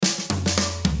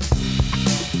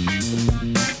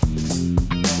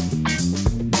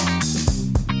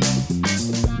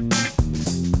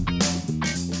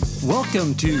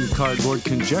Welcome to Cardboard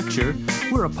Conjecture.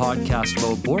 We're a podcast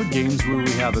about board games where we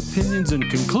have opinions and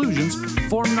conclusions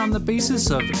formed on the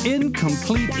basis of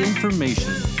incomplete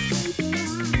information.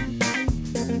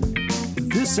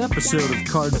 This episode of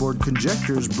Cardboard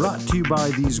Conjecture is brought to you by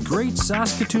these great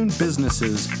Saskatoon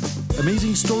businesses: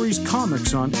 Amazing Stories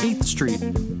Comics on 8th Street,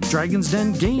 Dragon's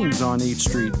Den Games on 8th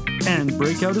Street, and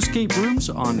Breakout Escape Rooms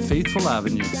on Faithful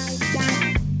Avenue.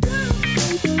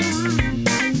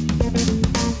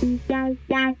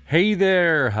 Hey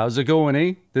there, how's it going,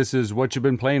 eh? This is What You've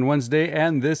Been Playing Wednesday,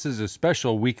 and this is a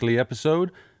special weekly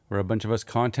episode where a bunch of us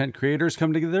content creators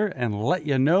come together and let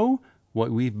you know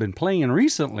what we've been playing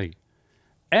recently.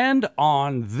 And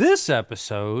on this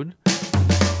episode, the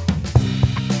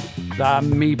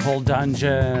Meeple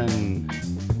Dungeon,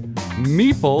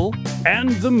 Meeple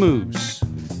and the Moose,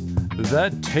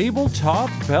 the Tabletop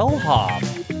Bellhop,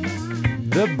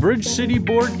 the Bridge City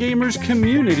Board Gamers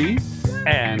Community,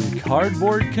 and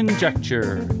Cardboard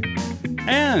Conjecture.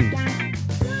 And,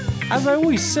 as I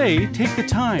always say, take the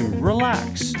time,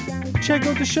 relax, check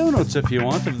out the show notes if you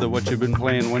want of the What You've Been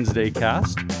Playing Wednesday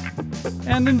cast,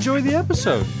 and enjoy the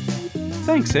episode.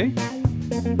 Thanks, eh?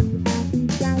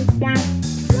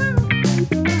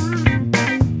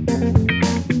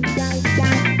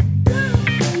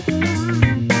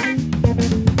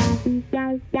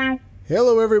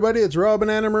 Hello everybody, it's Rob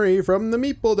and Anna Marie from the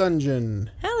Meeple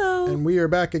Dungeon. Hello. And we are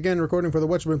back again recording for the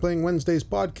What You've Been Playing Wednesdays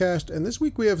podcast, and this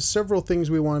week we have several things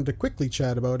we wanted to quickly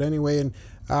chat about anyway, and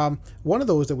one of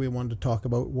those that we wanted to talk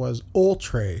about was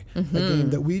Oltre, a game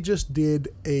that we just did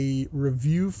a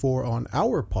review for on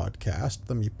our podcast,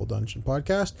 the Meeple Dungeon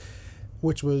podcast,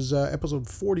 which was episode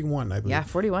 41, I believe. Yeah,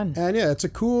 41. And yeah, it's a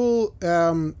cool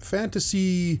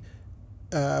fantasy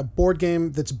board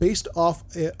game that's based off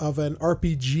of an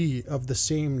RPG of the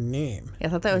same name. Yeah, I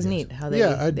thought that was neat. How they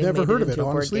I'd they never made heard of it, into a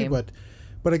board honestly, game.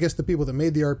 but I guess the people that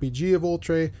made the RPG of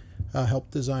Oltre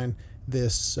helped design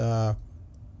this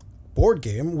board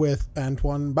game with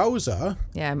Antoine Bauza.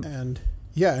 Yeah. And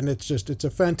it's a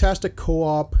fantastic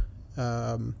co-op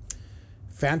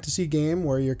fantasy game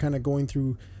where you're kind of going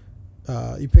through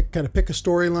you pick a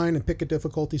storyline and pick a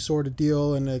difficulty sort of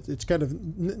deal, and it's kind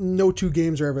of no two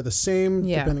games are ever the same,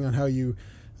 depending on how you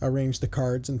arrange the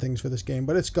cards and things for this game.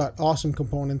 But it's got awesome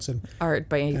components and art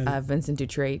by Vincent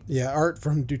Dutrait. Yeah, art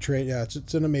from Dutrait. Yeah,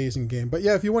 it's an amazing game. But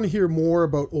yeah, if you want to hear more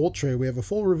about Oltre, we have a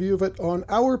full review of it on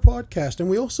our podcast, and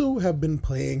we also have been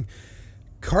playing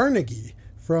Carnegie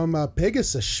from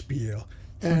Pegasus Spiel.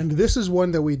 And this is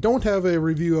one that we don't have a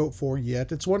review out for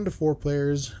yet. It's 1 to 4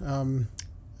 players.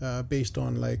 Based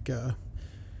on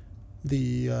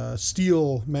the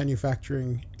steel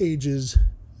manufacturing ages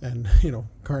and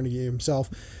Carnegie himself,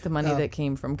 The money that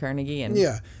came from Carnegie. And we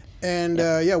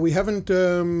haven't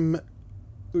done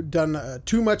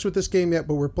too much with this game yet,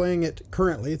 but we're playing it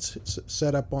currently. It's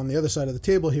set up on the other side of the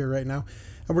table here right now,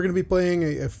 and we're going to be playing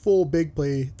a full big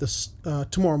play this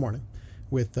tomorrow morning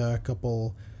with a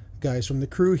couple guys from the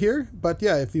crew here. But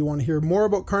yeah, if you want to hear more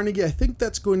about Carnegie, I think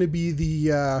that's going to be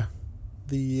the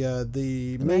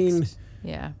main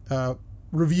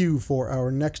review for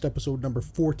our next episode, number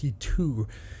 42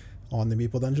 on the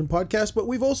Meeple Dungeon podcast. But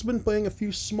we've also been playing a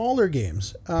few smaller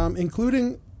games,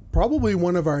 including probably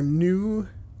one of our new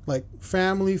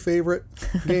family favorite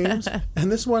games.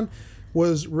 And this one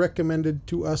was recommended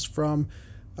to us from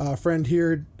a friend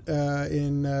here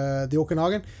in the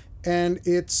Okanagan, and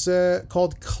it's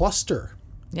called Cluster.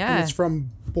 Yeah. And it's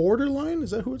from Borderline.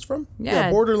 Is that who it's from?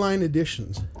 Yeah. Borderline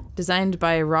Editions. Designed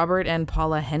by Robert and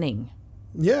Paula Henning.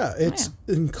 Yeah,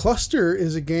 and Cluster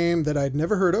is a game that I'd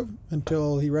never heard of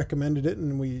until he recommended it,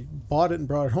 and we bought it and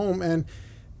brought it home. And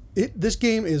this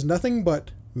game is nothing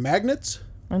but magnets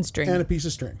and string and a piece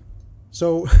of string.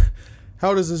 So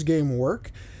how does this game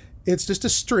work? It's just a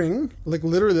string,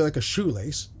 literally like a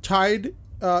shoelace, tied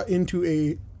into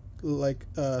a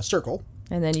circle.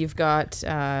 And then you've got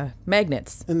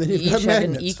magnets. And then you you've got each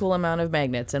magnets. have an equal amount of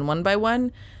magnets. And one by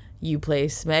one, you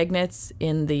place magnets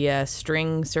in the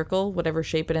string circle, whatever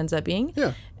shape it ends up being.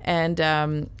 Yeah.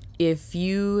 And if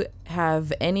you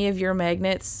have any of your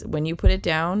magnets, when you put it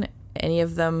down, any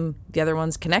of them, the other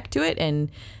ones connect to it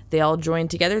and they all join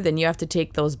together, then you have to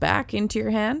take those back into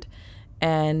your hand.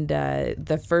 And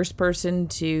the first person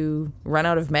to run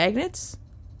out of magnets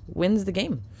wins the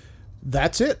game.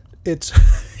 That's it. It's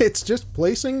just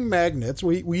placing magnets.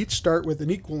 We each start with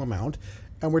an equal amount,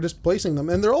 and we're just placing them.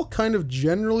 And they're all kind of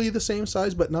generally the same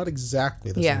size, but not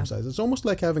exactly the same size. It's almost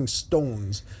like having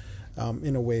stones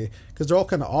in a way, because they're all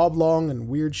kind of oblong and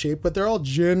weird shape, but they're all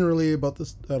generally about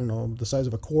this, the size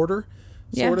of a quarter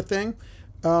sort of thing.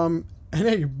 And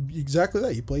yeah, exactly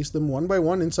that. You place them one by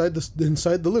one inside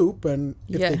the loop, and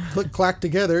if they click clack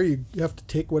together, you have to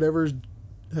take whatever's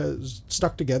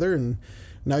stuck together, and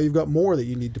now you've got more that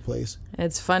you need to place.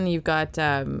 It's fun. You got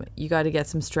to get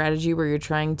some strategy where you're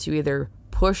trying to either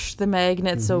push the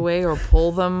magnets away or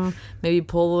pull them. Maybe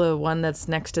pull the one that's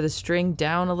next to the string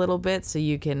down a little bit so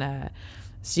you can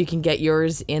get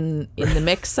yours in the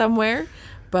mix somewhere.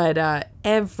 But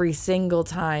every single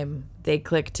time they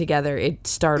click together, it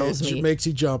startles me. It makes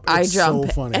you jump. I jump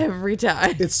so funny every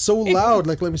time. It's so loud.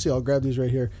 Like, let me see. I'll grab these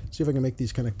right here. See if I can make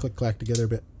these kind of click clack together a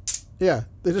bit. Yeah,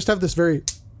 they just have this very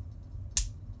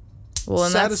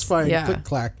satisfying click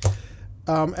clack.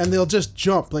 And they'll just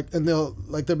jump and there'll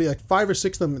be like 5 or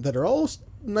 6 of them that are all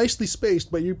nicely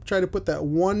spaced, but you try to put that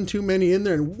one too many in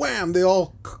there, and wham, they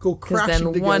all go crashing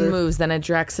together. Then one moves, then it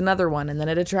attracts another one, and then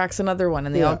it attracts another one,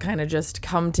 and they all kind of just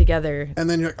come together. And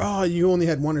then you're like, oh, you only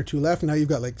had 1 or 2 left, and now you've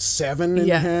got like 7 in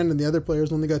your hand, and the other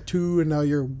player's only got 2, and now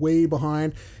you're way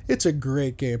behind. It's a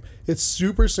great game. It's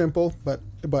super simple, but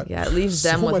it leaves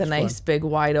them with a nice big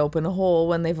wide open hole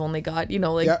when they've only got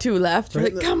 2 left.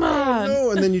 Right? Like, come on! No.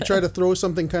 And then you try to throw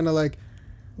something kind of like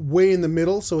way in the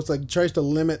middle, so it's like tries to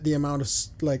limit the amount of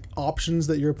like options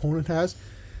that your opponent has.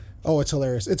 Oh, it's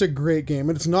hilarious. It's a great game,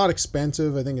 and it's not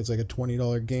expensive. I think it's like a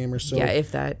 $20 game or so. Yeah,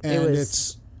 if that. And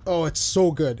it's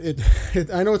so good. It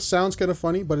I know it sounds kind of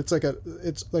funny, but it's like a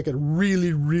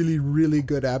really, really, really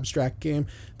good abstract game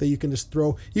that you can just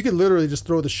throw. You can literally just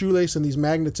throw the shoelace and these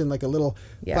magnets in like a little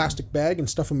plastic bag and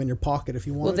stuff them in your pocket if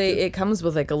you want. Well, it comes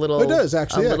with like a little. It does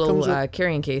actually. A little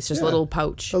carrying case, just a little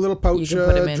pouch. A little pouch, you can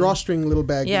put them in. Drawstring little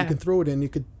bag that you can throw it in. You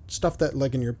could stuff that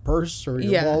like in your purse or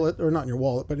your wallet, or not in your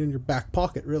wallet, but in your back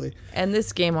pocket, really. And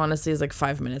this game honestly is like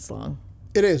 5 minutes long.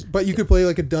 It is, but you could play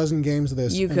like a dozen games of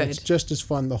this. You could. It's just as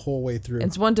fun the whole way through.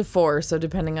 It's 1 to 4, so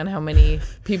depending on how many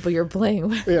people you're playing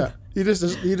with. Yeah, you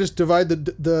just divide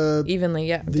the evenly.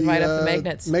 Yeah, divide up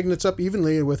the magnets up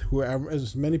evenly with whoever,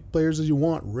 as many players as you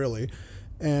want, really.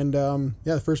 And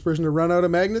the first person to run out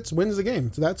of magnets wins the game.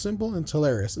 It's that simple, and it's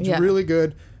hilarious. It's really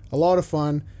good, a lot of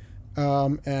fun,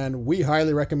 and we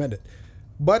highly recommend it.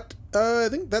 But I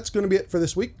think that's going to be it for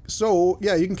this week. So,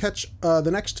 yeah, you can catch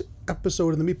the next episode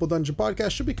of the Meeple Dungeon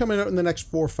podcast. Should be coming out in the next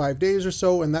 4 or 5 days or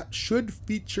so, and that should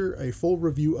feature a full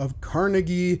review of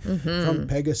Carnegie from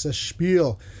Pegasus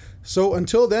Spiel. So,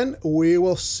 until then, we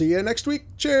will see you next week.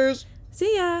 Cheers!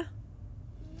 See ya!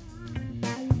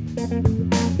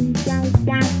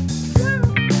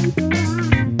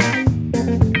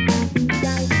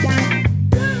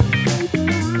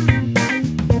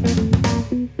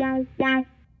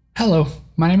 Hello,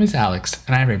 my name is Alex,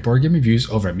 and I write board game reviews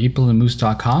over at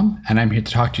meepleandmoose.com, and I'm here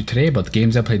to talk to you today about the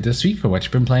games I played this week for what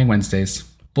you've been playing Wednesdays.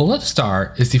 Bullet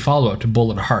Star is the follow-up to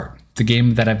Bullet Heart, the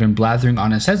game that I've been blathering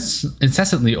on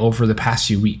incessantly over the past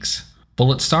few weeks.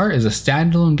 Bullet Star is a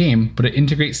standalone game, but it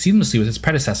integrates seamlessly with its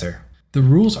predecessor. The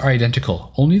rules are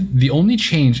identical, the only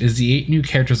change is the 8 new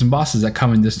characters and bosses that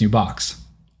come in this new box.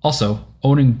 Also,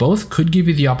 owning both could give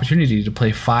you the opportunity to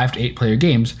play 5 to 8 player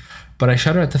games, but I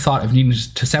shudder at the thought of needing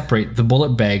to separate the bullet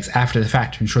bags after the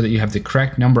fact to ensure that you have the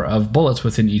correct number of bullets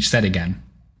within each set again.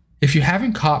 If you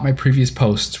haven't caught my previous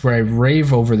posts where I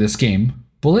rave over this game,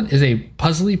 Bullet is a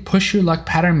puzzly push-your-luck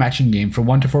pattern matching game for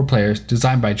 1 to 4 players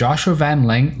designed by Joshua Van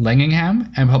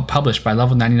Langingham and published by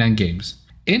Level 99 Games.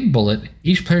 In Bullet,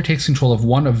 each player takes control of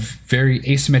one of very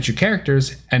asymmetric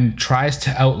characters and tries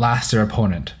to outlast their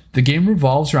opponent. The game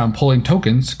revolves around pulling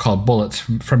tokens, called bullets,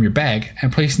 from your bag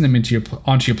and placing them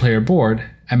onto your player board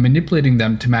and manipulating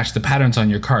them to match the patterns on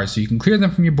your cards so you can clear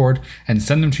them from your board and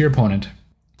send them to your opponent.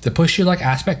 The push-your-luck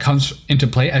aspect comes into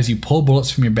play as you pull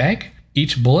bullets from your bag.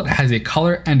 Each bullet has a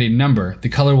color and a number. The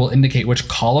color will indicate which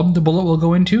column the bullet will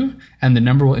go into, and the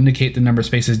number will indicate the number of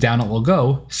spaces down it will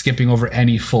go, skipping over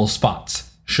any full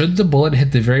spots. Should the bullet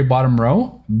hit the very bottom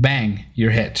row, bang,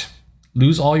 you're hit.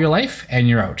 Lose all your life, and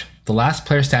you're out. The last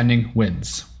player standing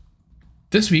wins.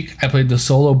 This week, I played the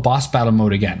solo boss battle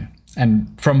mode again.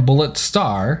 And from Bullet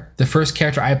Star, the first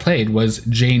character I played was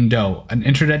Jane Doe, an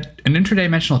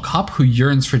interdimensional cop who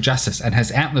yearns for justice and has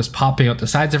antlers popping out the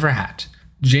sides of her hat.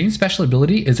 Jane's special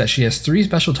ability is that she has 3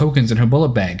 special tokens in her bullet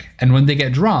bag, and when they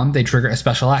get drawn, they trigger a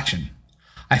special action.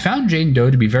 I found Jane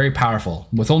Doe to be very powerful.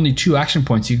 With only 2 action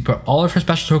points, you can put all of her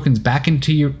special tokens back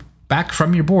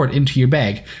from your board into your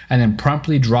bag, and then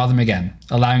promptly draw them again,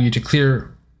 allowing you to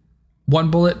clear 1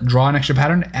 bullet, draw an extra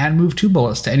pattern, and move 2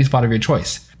 bullets to any spot of your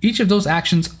choice. Each of those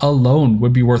actions alone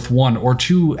would be worth 1 or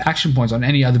 2 action points on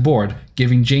any other board,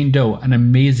 giving Jane Doe an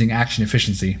amazing action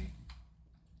efficiency.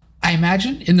 I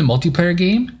imagine in the multiplayer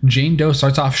game, Jane Doe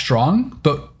starts off strong,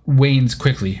 but wanes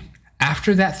quickly.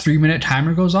 After that 3-minute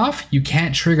timer goes off, you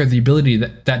can't trigger the ability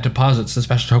that deposits the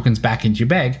special tokens back into your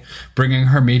bag, bringing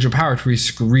her major power to a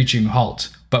screeching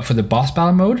halt. But for the boss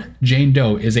battle mode, Jane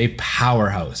Doe is a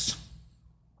powerhouse.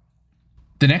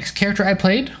 The next character I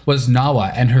played was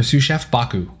Nawa and her sous chef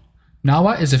Baku.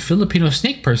 Nawa is a Filipino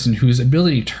snake person whose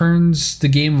ability turns the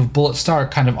game of Bullet Star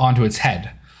kind of onto its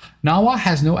head. Nawa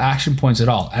has no action points at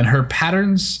all, and her pattern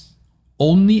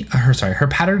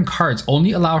cards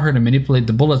only allow her to manipulate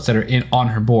the bullets that are on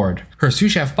her board. Her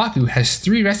sous chef Baku has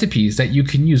 3 recipes that you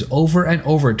can use over and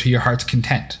over to your heart's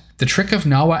content. The trick of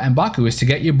Nawa and Baku is to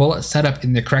get your bullets set up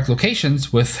in the correct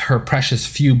locations with her precious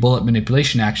few bullet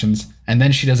manipulation actions, and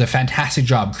then she does a fantastic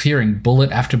job clearing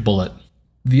bullet after bullet.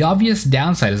 The obvious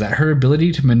downside is that her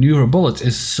ability to maneuver bullets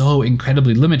is so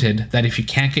incredibly limited that if you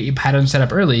can't get your pattern set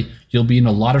up early, you'll be in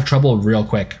a lot of trouble real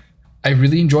quick. I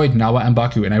really enjoyed Nawa and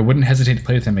Baku, and I wouldn't hesitate to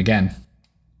play with them again.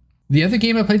 The other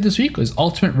game I played this week was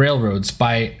Ultimate Railroads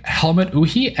by Helmut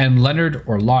Uhi and Leonard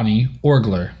or Lonnie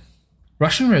Orgler.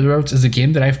 Russian Railroads is a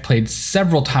game that I've played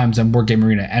several times on Board Game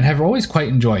Arena and have always quite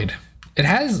enjoyed. It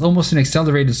has almost an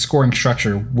accelerated scoring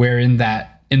structure wherein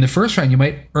that in the first round you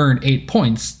might earn 8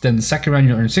 points, then the second round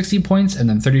you'll earn 60 points, and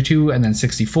then 32, and then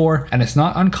 64, and it's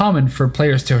not uncommon for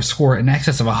players to score in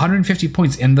excess of 150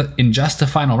 points in just the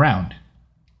final round.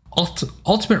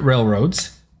 Ultimate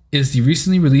Railroads is the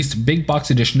recently released big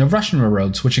box edition of Russian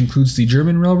Railroads, which includes the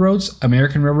German Railroads,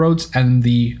 American Railroads, and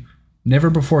the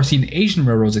never-before-seen Asian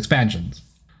Railroads expansions.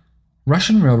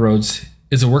 Russian Railroads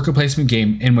is a worker placement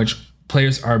game in which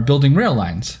players are building rail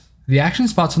lines. The action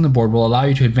spots on the board will allow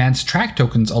you to advance track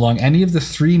tokens along any of the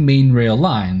 3 main rail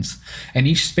lines, and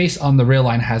each space on the rail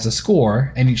line has a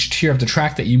score, and each tier of the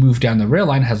track that you move down the rail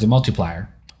line has a multiplier.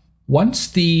 Once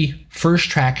the first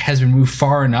track has been moved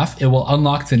far enough, it will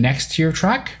unlock the next tier of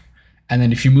track, and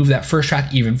then if you move that first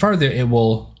track even farther, it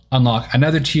will unlock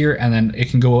another tier, and then it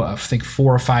can go, I think,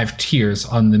 4 or 5 tiers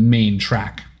on the main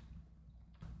track.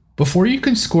 Before you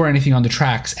can score anything on the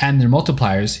tracks and their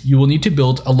multipliers, you will need to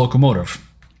build a locomotive.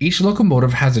 Each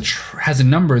locomotive has a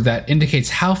number that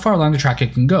indicates how far along the track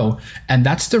it can go, and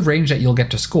that's the range that you'll get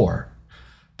to score.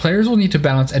 Players will need to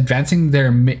balance advancing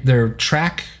their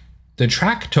track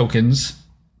tokens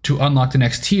to unlock the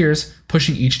next tiers,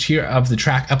 pushing each tier of the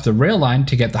track up the rail line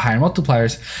to get the higher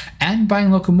multipliers, and buying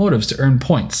locomotives to earn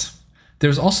points.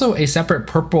 There's also a separate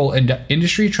purple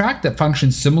industry track that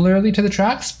functions similarly to the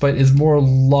tracks, but is more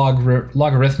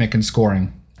logarithmic in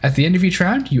scoring. At the end of each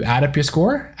round, you add up your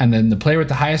score, and then the player with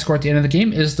the highest score at the end of the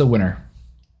game is the winner.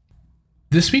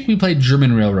 This week we played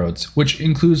German Railroads, which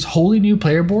includes wholly new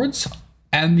player boards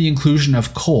and the inclusion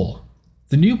of coal.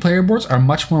 The new player boards are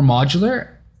much more modular.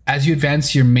 As you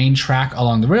advance your main track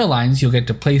along the rail lines, you'll get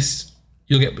to place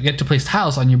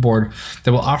tiles on your board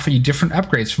that will offer you different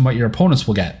upgrades from what your opponents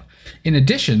will get. In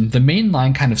addition, the main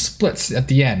line kind of splits at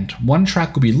the end. One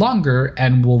track will be longer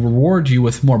and will reward you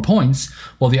with more points,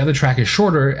 while the other track is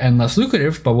shorter and less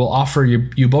lucrative, but will offer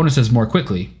you bonuses more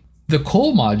quickly. The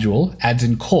coal module adds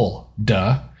in coal,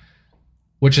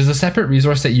 which is a separate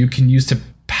resource that you can use to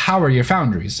power your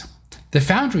foundries. The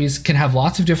foundries can have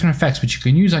lots of different effects which you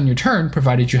can use on your turn,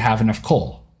 provided you have enough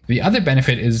coal. The other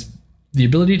benefit is the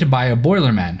ability to buy a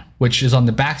Boilerman, which is on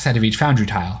the backside of each foundry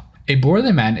tile. A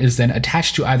Boilerman is then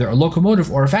attached to either a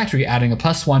locomotive or a factory, adding a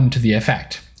 +1 to the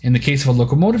effect. In the case of a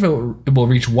locomotive, it will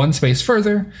reach 1 space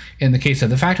further. In the case of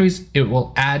the factories, it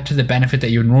will add to the benefit that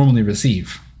you normally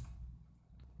receive.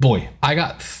 Boy, I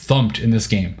got thumped in this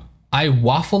game. I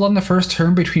waffled on the first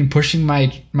turn between pushing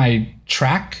my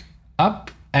track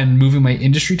up and moving my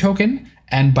industry token,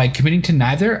 and by committing to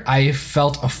neither, I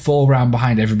felt a full round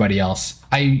behind everybody else.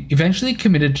 I eventually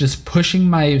committed to just pushing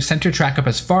my center track up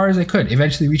as far as I could,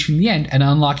 eventually reaching the end and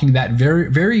unlocking that very,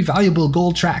 very valuable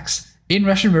gold tracks. In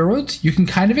Russian Railroads, you can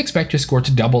kind of expect your score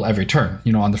to double every turn.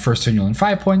 You know, on the first turn you'll earn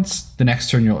 5 points, the next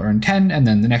turn you'll earn 10, and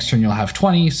then the next turn you'll have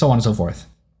 20, so on and so forth.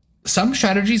 Some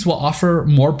strategies will offer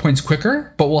more points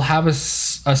quicker, but will have a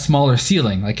smaller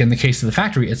ceiling. Like in the case of the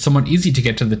factory, it's somewhat easy to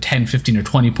get to the 10, 15, or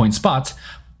 20 point spots,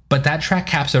 but that track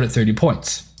caps out at 30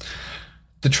 points.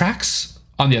 The tracks,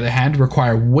 on the other hand,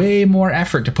 require way more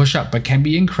effort to push up, but can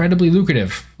be incredibly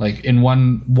lucrative. Like in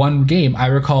one game, I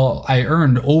recall I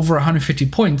earned over 150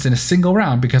 points in a single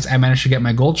round because I managed to get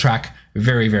my gold track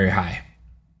very, very high.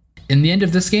 In the end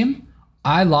of this game,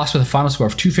 I lost with a final score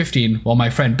of 215, while my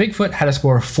friend Bigfoot had a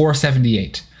score of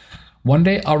 478. One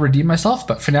day I'll redeem myself,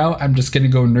 but for now I'm just going to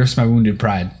go nurse my wounded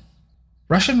pride.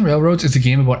 Russian Railroads is a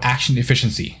game about action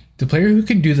efficiency. The player who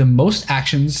can do the most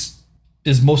actions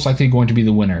is most likely going to be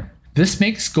the winner. This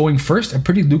makes going first a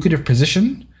pretty lucrative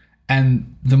position,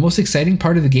 and the most exciting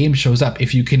part of the game shows up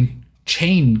if you can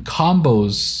chain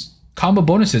combos combo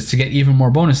bonuses to get even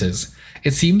more bonuses.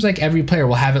 It seems like every player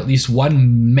will have at least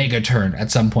one mega turn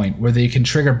at some point where they can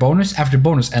trigger bonus after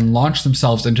bonus and launch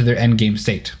themselves into their endgame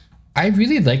state. I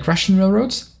really like Russian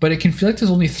Railroads, but it can feel like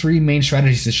there's only 3 main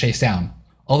strategies to chase down.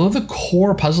 Although the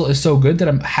core puzzle is so good that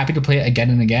I'm happy to play it again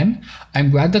and again,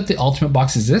 I'm glad that the Ultimate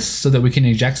Box exists so that we can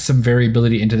inject some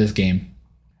variability into this game.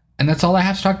 And that's all I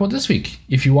have to talk about this week.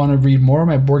 If you want to read more of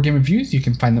my board game reviews, you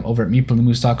can find them over at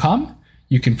meepleandthemoose.com.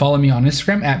 You can follow me on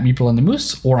Instagram at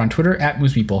meepleandthemoose or on Twitter at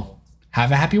moosemeeple.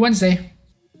 Have a happy Wednesday.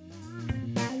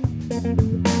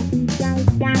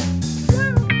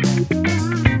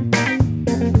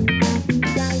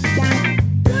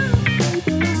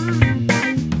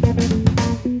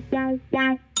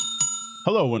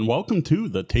 Hello and welcome to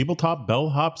the Tabletop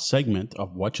Bellhop segment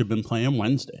of What You've Been Playing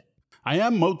Wednesday. I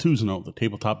am Mo Tuzano, the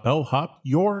Tabletop Bellhop,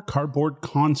 your cardboard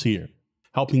concierge,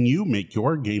 helping you make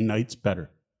your game nights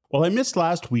better. While I missed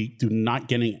last week due to not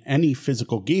getting any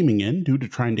physical gaming in due to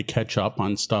trying to catch up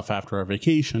on stuff after our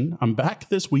vacation, I'm back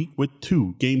this week with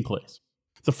 2 gameplays.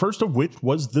 The first of which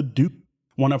was The Duke,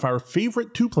 one of our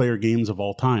favorite 2-player games of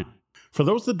all time. For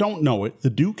those that don't know it, The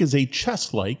Duke is a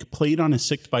chess-like played on a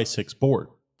 6x6 board.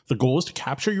 The goal is to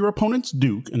capture your opponent's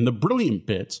Duke, and the brilliant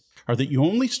bits are that you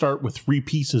only start with 3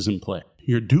 pieces in play,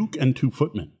 your Duke and 2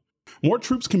 footmen. More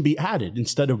troops can be added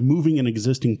instead of moving an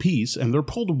existing piece, and they're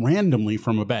pulled randomly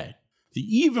from a bag. The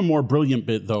even more brilliant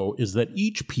bit, though, is that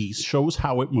each piece shows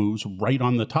how it moves right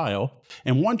on the tile,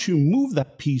 and once you move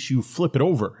that piece, you flip it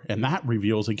over, and that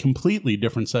reveals a completely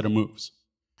different set of moves.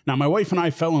 Now, my wife and I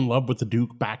fell in love with the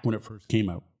Duke back when it first came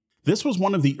out. This was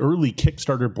one of the early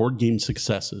Kickstarter board game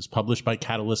successes published by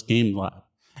Catalyst Game Lab,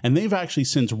 and they've actually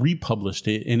since republished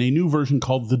it in a new version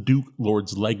called The Duke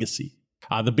Lord's Legacy.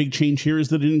 The big change here is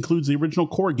that it includes the original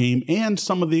core game and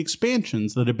some of the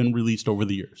expansions that have been released over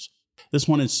the years. This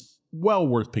one is well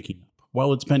worth picking up.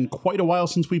 While it's been quite a while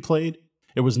since we played,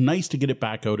 it was nice to get it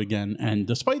back out again, and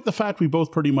despite the fact we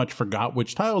both pretty much forgot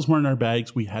which tiles were in our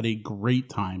bags, we had a great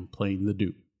time playing the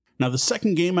Duke. Now, the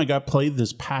second game I got played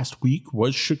this past week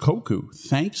was Shikoku.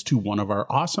 Thanks to one of our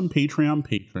awesome Patreon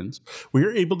patrons, we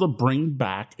were able to bring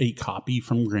back a copy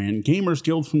from Grand Gamers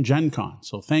Guild from Gen Con.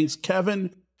 So thanks,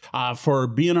 Kevin, for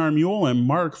being our mule, and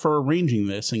Mark for arranging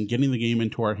this and getting the game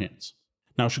into our hands.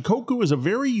 Now, Shikoku is a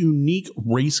very unique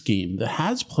race game that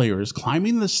has players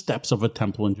climbing the steps of a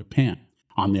temple in Japan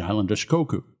on the island of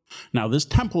Shikoku. Now, this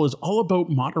temple is all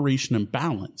about moderation and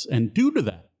balance, and due to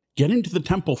that, getting to the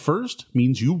temple first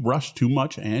means you rush too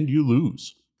much and you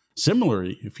lose.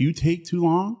 Similarly, if you take too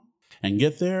long and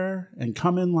get there and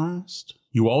come in last,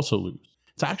 you also lose.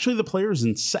 It's actually the players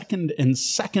in second and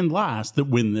second last that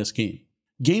win this game.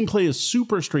 Gameplay is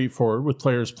super straightforward, with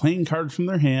players playing cards from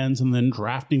their hands and then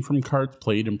drafting from cards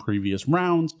played in previous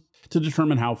rounds to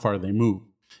determine how far they move.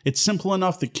 It's simple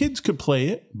enough that kids could play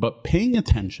it, but paying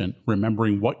attention,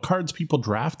 remembering what cards people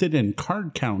drafted, and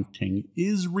card counting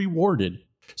is rewarded.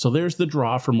 So there's the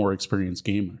draw for more experienced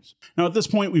gamers. Now, at this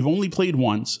point, we've only played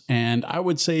once, and I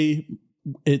would say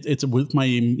it's with my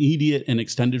immediate and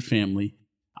extended family,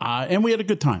 and we had a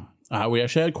good time. We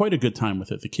actually had quite a good time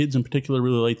with it. The kids in particular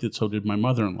really liked it, so did my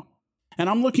mother-in-law. And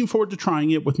I'm looking forward to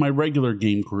trying it with my regular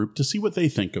game group to see what they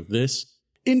think of this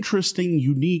interesting,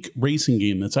 unique racing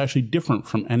game that's actually different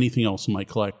from anything else in my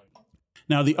collection.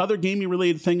 Now, the other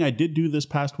gaming-related thing I did do this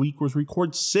past week was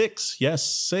record 6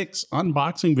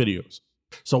 unboxing videos.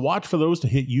 So watch for those to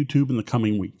hit YouTube in the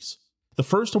coming weeks. The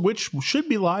first of which should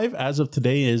be live as of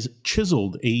today is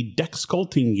Chiseled, a deck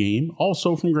sculpting game,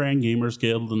 also from Grand Gamers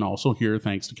Guild, and also here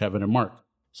thanks to Kevin and Mark.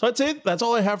 So that's it. That's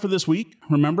all I have for this week.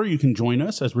 Remember, you can join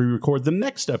us as we record the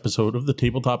next episode of the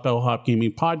Tabletop Bellhop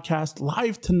Gaming Podcast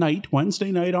live tonight,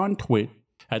 Wednesday night on Twitch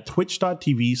at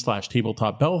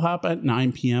twitch.tv/tabletopbellhop at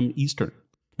 9 p.m. Eastern.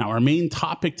 Now, our main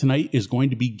topic tonight is going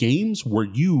to be games where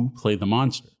you play the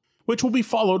monster, which will be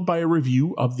followed by a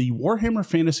review of the Warhammer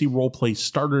Fantasy Roleplay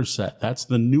Starter Set. That's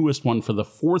the newest one for the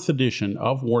 4th edition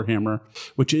of Warhammer,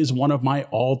 which is one of my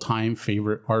all-time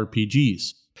favorite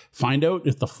RPGs. Find out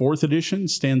if the 4th edition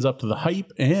stands up to the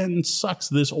hype and sucks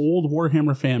this old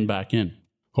Warhammer fan back in.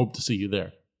 Hope to see you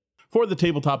there. For the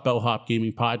Tabletop Bellhop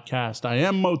Gaming Podcast, I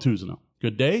am Mo Tuzano.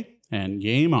 Good day, and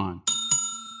game on.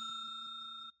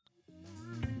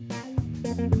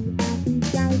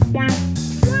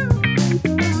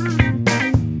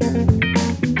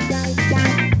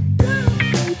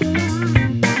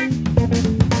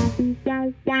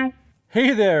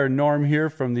 Hey there, Norm here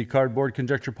from the Cardboard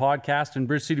Conjecture Podcast and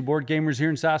Bridge City Board Gamers here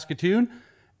in Saskatoon.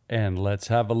 And let's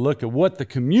have a look at what the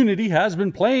community has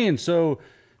been playing. So,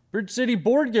 Bridge City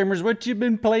Board Gamers, what you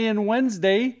been playing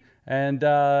Wednesday? And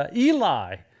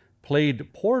Eli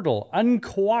played Portal,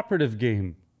 uncooperative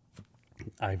game.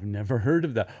 I've never heard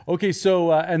of that. Okay,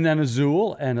 so and then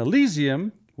Azul and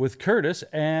Elysium with Curtis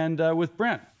and with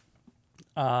Brent.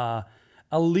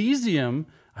 Elysium,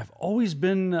 I've always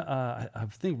been. I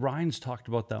think Ryan's talked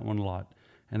about that one a lot,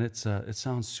 and it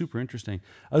sounds super interesting.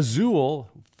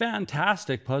 Azul,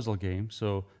 fantastic puzzle game,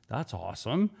 so that's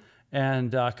awesome.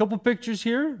 And a couple pictures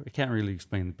here. I can't really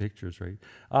explain the pictures, right?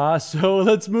 So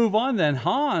let's move on then.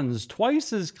 Hans,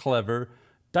 twice as clever.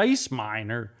 Dice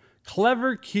Miner,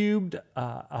 Clever Cubed,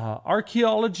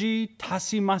 Archaeology,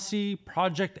 Tassimasi,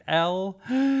 Project L,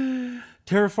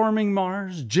 Terraforming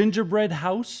Mars, Gingerbread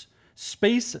House,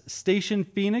 Space Station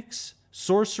Phoenix,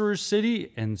 Sorcerer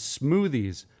City, and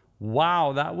Smoothies.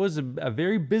 Wow, that was a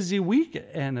very busy week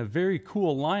and a very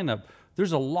cool lineup.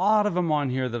 There's a lot of them on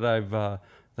here that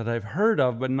I've heard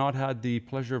of but not had the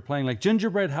pleasure of playing. Like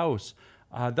Gingerbread House,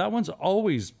 that one's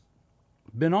always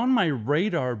been on my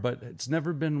radar, but it's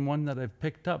never been one that I've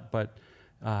picked up. But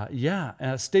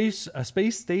Space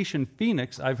Station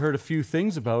Phoenix, I've heard a few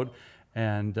things about.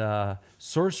 And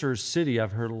Sorcerer City,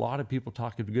 I've heard a lot of people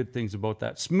talking good things about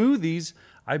that. Smoothies,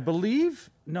 I believe.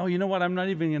 No, you know what? I'm not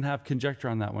even going to have conjecture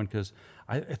on that one because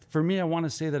for me, I want to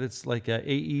say that it's like a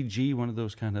AEG, one of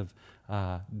those kind of,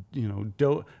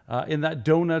 in that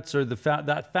donuts or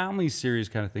that family series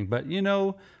kind of thing. But,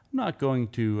 I'm not going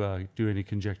to do any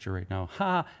conjecture right now.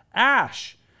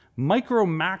 Ash, Micro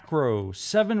Macro,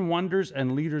 Seven Wonders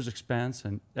and Leaders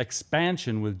Expansion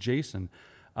with Jason.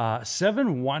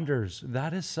 Seven Wonders,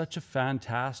 that is such a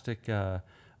fantastic card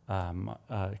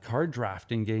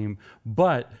drafting game,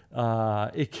 but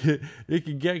it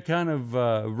could get kind of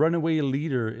runaway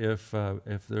leader if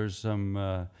there's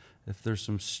some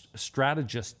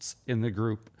strategists in the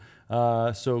group.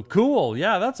 So cool.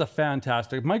 Yeah, that's a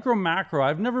fantastic. Micro Macro,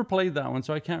 I've never played that one,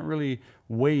 so I can't really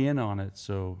weigh in on it.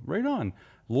 So right on.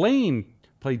 Lane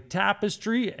played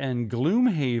Tapestry and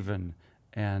Gloomhaven.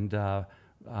 And kind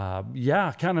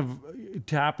of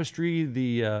Tapestry,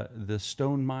 the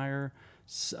Stonemaier.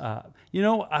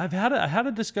 I had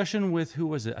a discussion with, who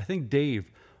was it? I think Dave,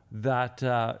 that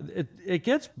it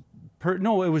gets, it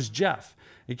was Jeff.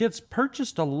 It gets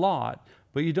purchased a lot,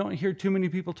 but you don't hear too many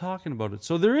people talking about it.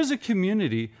 So there is a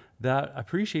community that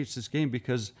appreciates this game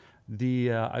because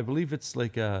I believe it's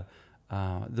like the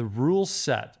rule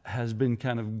set has been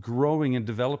kind of growing and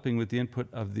developing with the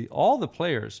input of all the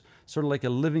players, sort of like a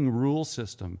living rule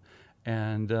system.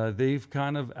 And they've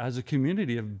kind of, as a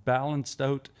community, have balanced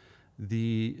out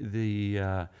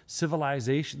the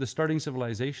civilization, the starting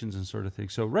civilizations and sort of thing.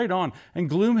 So right on. And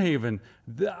Gloomhaven,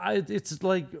 it's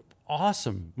like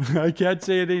awesome. I can't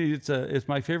say it. It's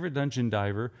my favorite dungeon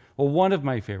diver. Well, one of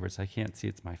my favorites. I can't say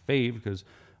it's my fave because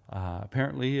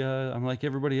apparently I'm like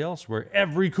everybody else, where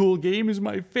every cool game is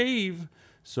my fave.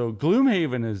 So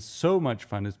Gloomhaven is so much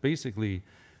fun. It's basically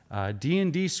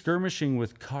D&D skirmishing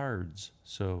with cards.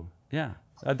 So yeah,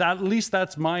 at least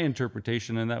that's my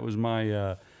interpretation, and that was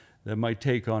my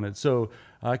take on it. So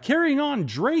carrying on,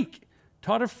 Drake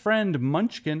taught a friend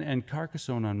Munchkin and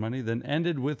Carcassonne on Monday, then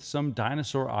ended with some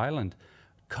Dinosaur Island.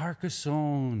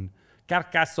 Carcassonne.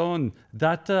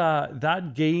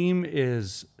 That game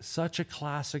is such a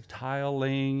classic tile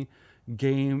laying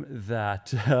game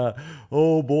that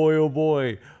oh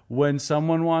boy, when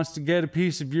someone wants to get a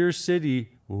piece of your city,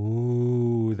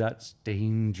 ooh, that's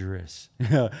dangerous.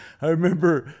 I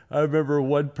remember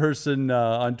one person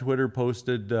on Twitter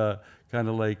posted kind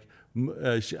of like,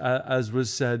 as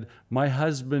was said, my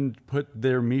husband put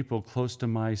their meeple close to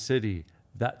my city.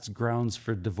 That's grounds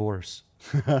for divorce.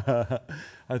 I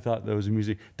thought that was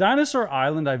amusing. Dinosaur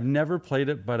Island, I've never played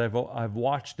it, but I've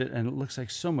watched it, and it looks like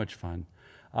so much fun.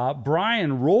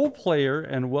 Brian, role player,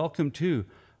 and welcome to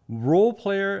role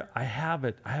player. I have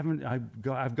it.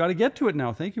 I've got to get to it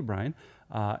now. Thank you, Brian.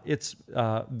 It's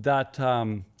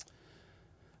that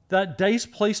dice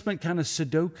placement kind of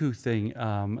Sudoku thing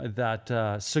that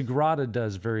Sagrada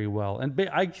does very well. And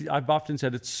I've often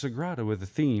said it's Sagrada with a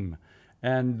theme.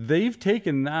 And they've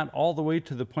taken that all the way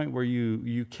to the point where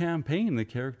you campaign the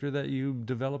character that you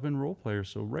develop in role players.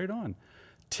 So right on.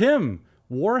 Tim,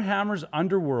 Warhammer's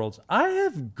Underworlds. I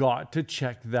have got to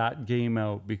check that game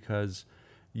out because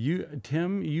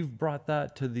Tim, you've brought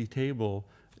that to the table,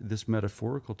 this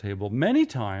metaphorical table, many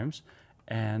times,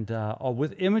 and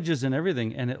with images and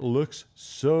everything, and it looks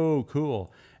so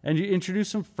cool. And you introduce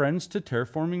some friends to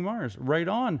Terraforming Mars. Right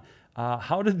on.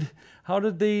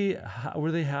 Were they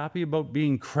happy about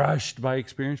being crushed by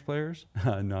experienced players?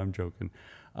 No, I'm joking.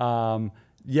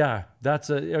 Yeah, that's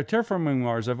Terraforming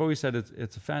Mars. I've always said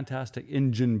it's a fantastic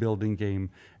engine building game,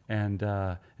 and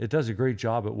it does a great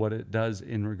job at what it does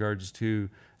in regards to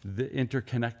the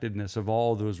interconnectedness of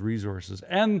all those resources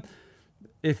and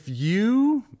if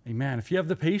you have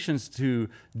the patience to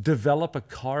develop a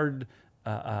card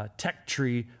tech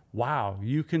tree, wow,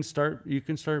 you can start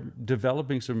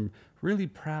developing some really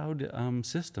proud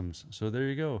systems. So there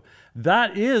you go.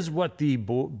 That is what the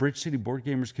Bridge City Board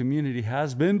Gamers community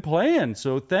has been playing.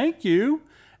 So thank you.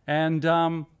 And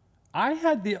I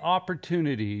had the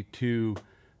opportunity to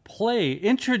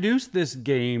introduce this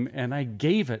game, and I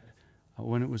gave it,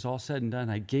 when it was all said and done,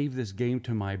 I gave this game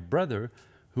to my brother,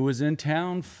 who was in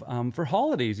town for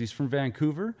holidays. He's from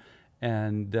Vancouver.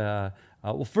 And,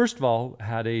 well, first of all,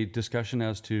 had a discussion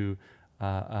as to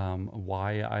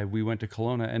why we went to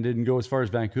Kelowna and didn't go as far as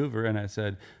Vancouver. And I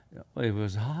said, it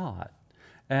was hot.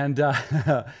 And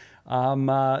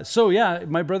so, yeah,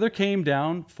 my brother came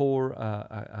down for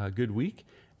a good week.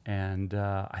 And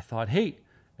I thought, hey,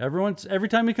 every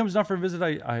time he comes down for a visit,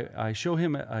 I show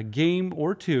him a game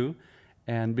or two.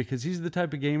 And because he's the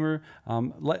type of gamer,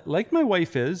 like my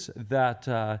wife is,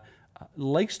 that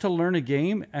likes to learn a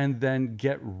game and then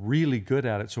get really good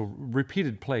at it. So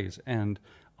repeated plays. And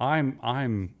I'm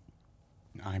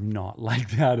not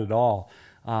like that at all.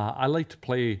 I like to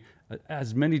play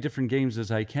as many different games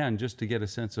as I can just to get a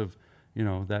sense of,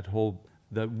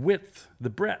 the width, the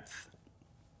breadth.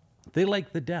 They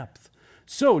like the depth.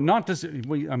 So not to say,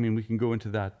 we can go into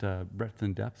that breadth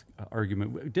and depth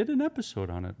argument. We did an episode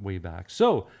on it way back.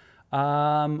 So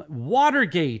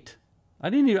Watergate.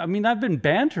 I've been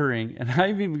bantering,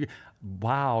 and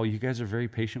wow, you guys are very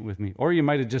patient with me. Or you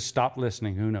might have just stopped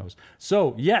listening, who knows.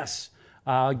 So yes,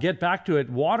 get back to it.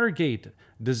 Watergate,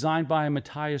 designed by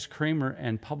Matthias Kramer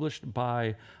and published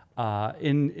by,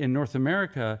 in North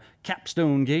America,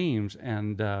 Capstone Games.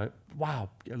 And wow,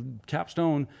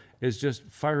 Capstone is just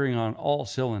firing on all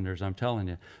cylinders, I'm telling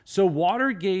you. So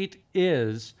Watergate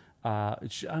is,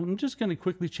 I'm just going to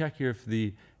quickly check here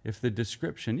if the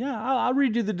description, I'll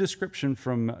read you the description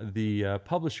from the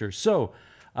publisher. So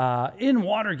in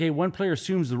Watergate, one player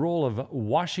assumes the role of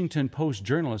Washington Post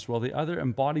journalist while the other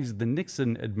embodies the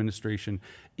Nixon administration,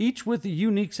 each with a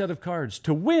unique set of cards.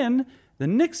 To win, the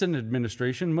Nixon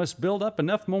administration must build up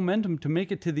enough momentum to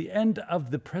make it to the end of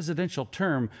the presidential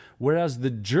term, whereas the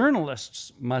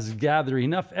journalists must gather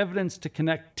enough evidence to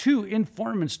connect two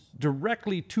informants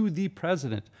directly to the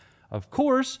president. Of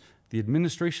course, the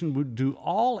administration would do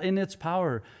all in its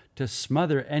power to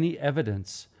smother any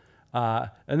evidence.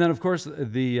 And then, of course,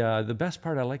 the best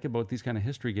part I like about these kind of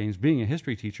history games, being a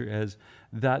history teacher, is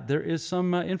that there is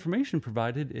some information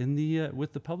provided in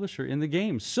with the publisher in the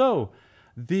game. So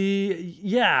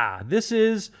this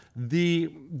is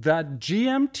that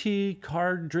GMT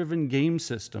card-driven game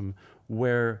system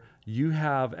where you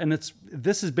have, and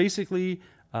this is basically,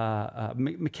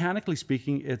 mechanically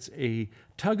speaking, it's a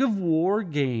tug-of-war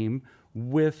game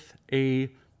with a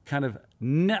kind of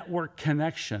network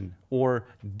connection or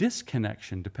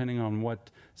disconnection, depending on what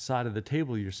side of the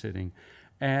table you're sitting.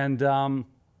 And on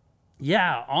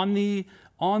the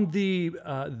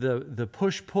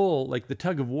push-pull, like the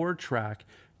tug-of-war track,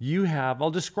 you have,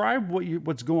 I'll describe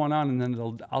what's going on, and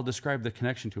then I'll describe the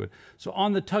connection to it. So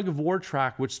on the tug-of-war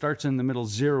track, which starts in the middle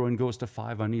 0 and goes to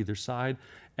 5 on either side,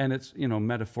 and it's,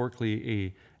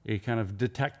 metaphorically a kind of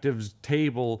detective's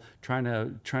table trying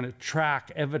to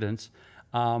track evidence.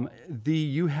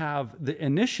 You have the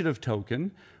initiative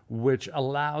token, which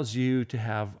allows you to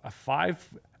have a 5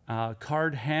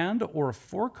 card hand or a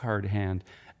 4 card hand,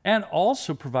 and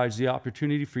also provides the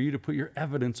opportunity for you to put your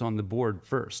evidence on the board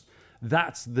first.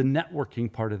 That's the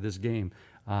networking part of this game.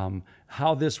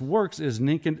 How this works is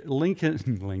Nixon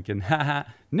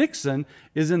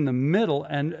is in the middle,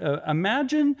 and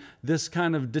imagine this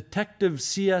kind of detective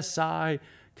CSI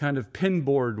kind of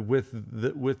pinboard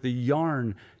with the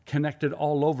yarn connected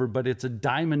all over, but it's a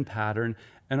diamond pattern,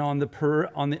 and on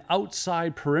the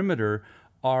outside perimeter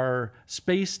are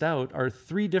spaced out are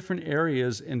 3 different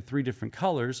areas in 3 different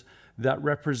colors that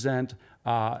represent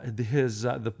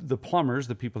the plumbers,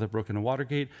 the people that broke into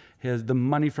Watergate, the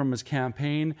money from his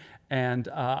campaign, and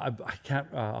I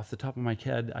can't off the top of my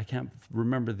head, I can't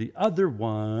remember the other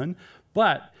one,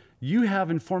 but you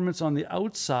have informants on the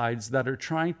outsides that are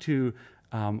trying to,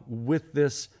 with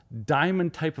this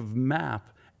diamond type of map,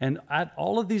 and at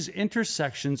all of these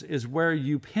intersections is where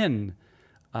you pin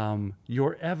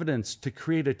your evidence to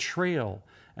create a trail.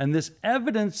 And this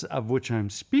evidence of which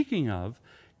I'm speaking of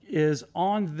is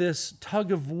on this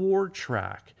tug-of-war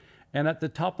track. And at the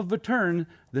top of a turn,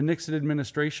 the Nixon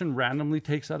administration randomly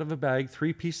takes out of a bag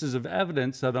 3 pieces of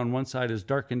evidence that on one side is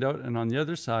darkened out and on the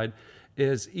other side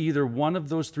is either one of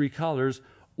those 3 colors,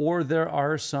 or there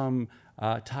are some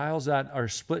tiles that are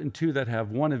split in 2 that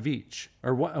have 1 of each,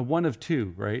 or one of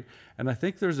 2, right? And I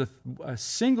think there's a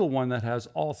single one that has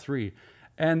all 3.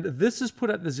 And this is put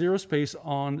at the 0 space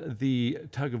on the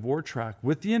tug of war track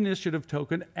with the initiative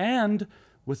token and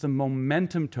with the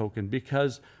momentum token,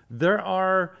 because there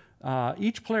are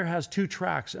each player has 2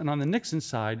 tracks, and on the Nixon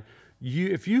side,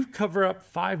 if you cover up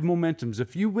 5 momentums,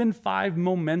 if you win 5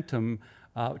 momentum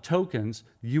tokens,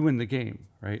 you win the game,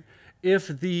 right? If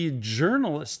the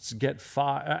journalists get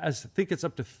 5, I think it's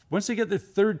up to once they get the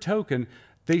 3rd token,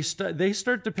 they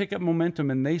start to pick up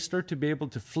momentum, and they start to be able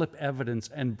to flip evidence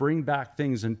and bring back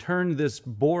things and turn this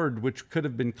board, which could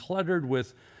have been cluttered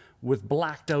with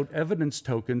blacked out evidence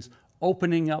tokens,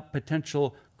 opening up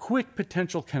quick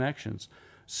potential connections.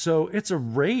 So it's a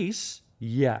race,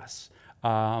 yes.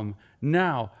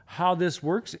 Now, how this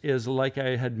works is, like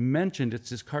I had mentioned, it's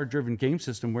this card-driven game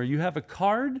system where you have a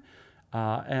card,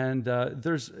 and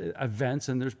there's events,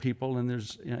 and there's people, and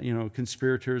there's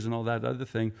conspirators and all that other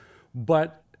thing.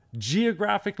 But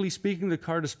geographically speaking, the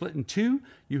card is split in 2.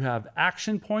 You have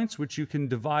action points, which you can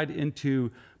divide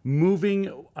into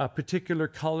moving a particular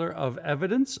color of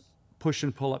evidence, push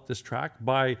and pull up this track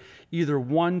by either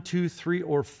 1, 2, 3,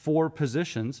 or 4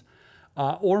 positions,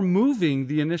 or moving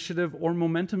the initiative or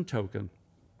momentum token.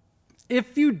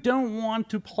 If you don't want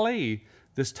to play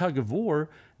this tug of war,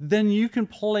 then you can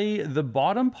play the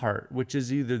bottom part, which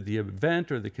is either the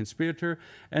event or the conspirator.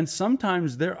 And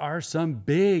sometimes there are some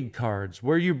big cards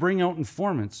where you bring out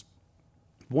informants.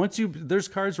 There's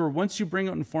cards where once you bring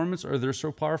out informants, or they're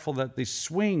so powerful that they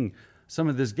swing some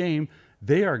of this game,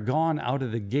 they are gone out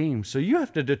of the game. So you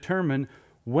have to determine,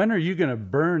 when are you going to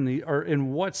burn or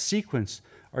in what sequence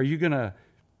are you going to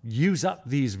use up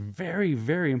these very,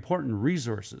 very important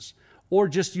resources, or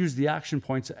just use the action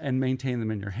points and maintain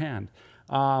them in your hand.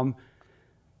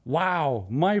 Wow,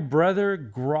 my brother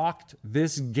grokked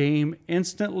this game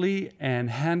instantly and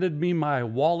handed me my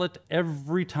wallet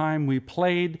every time we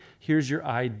played. Here's your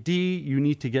ID. You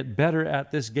need to get better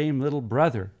at this game, little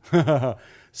brother.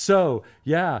 So,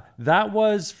 yeah, that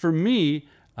was, for me,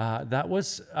 I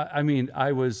was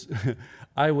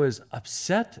I was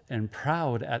upset and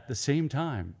proud at the same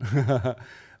time.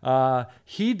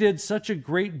 He did such a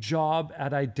great job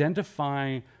at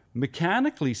identifying,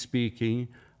 mechanically speaking,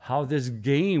 how this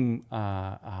game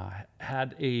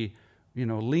had a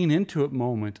lean into it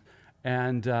moment.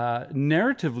 And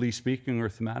narratively speaking, or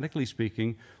thematically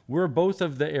speaking, we're both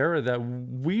of the era that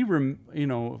we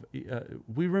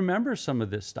remember some of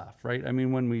this stuff, right? I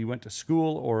mean, when we went to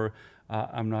school, or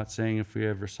I'm not saying if we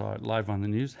ever saw it live on the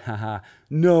news.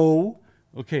 No.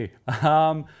 Okay.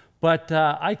 But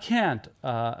I can't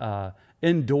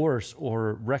endorse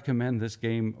or recommend this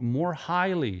game more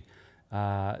highly.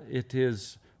 It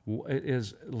is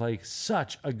like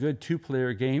such a good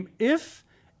 2-player game. If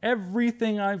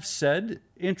everything I've said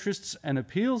interests and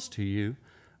appeals to you,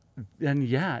 then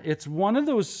yeah, it's one of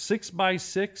those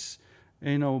 6x6,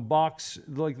 box,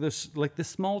 like the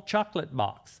small chocolate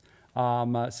box,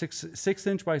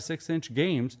 6-inch by 6-inch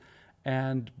games.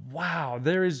 And wow,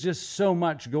 there is just so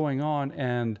much going on.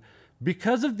 And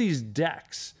because of these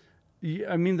decks,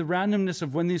 I mean, the randomness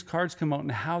of when these cards come out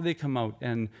and how they come out,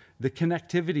 and the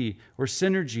connectivity or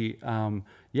synergy.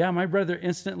 My brother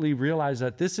instantly realized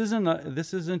that this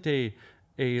isn't a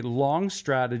long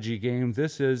strategy game.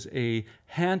 This is a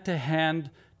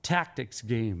hand-to-hand tactics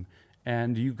game,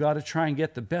 and you got to try and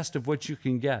get the best of what you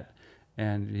can get.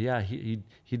 And yeah, he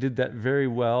did that very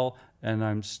well. And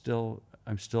I'm still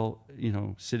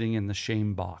sitting in the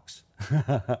shame box.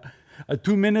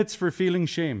 2 minutes for feeling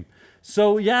shame.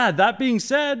 So yeah, that being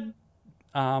said,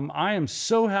 I am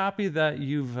so happy that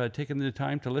you've taken the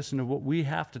time to listen to what we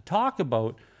have to talk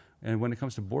about, and when it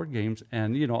comes to board games,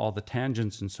 and all the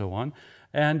tangents and so on.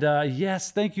 And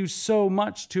yes, thank you so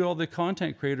much to all the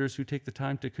content creators who take the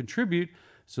time to contribute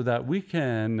so that we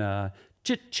can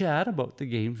chit-chat about the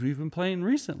games we've been playing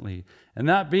recently. And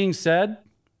that being said,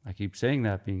 I keep saying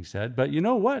that being said, but you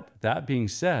know what? That being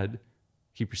said,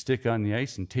 keep your stick on the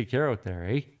ice and take care out there,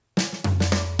 eh?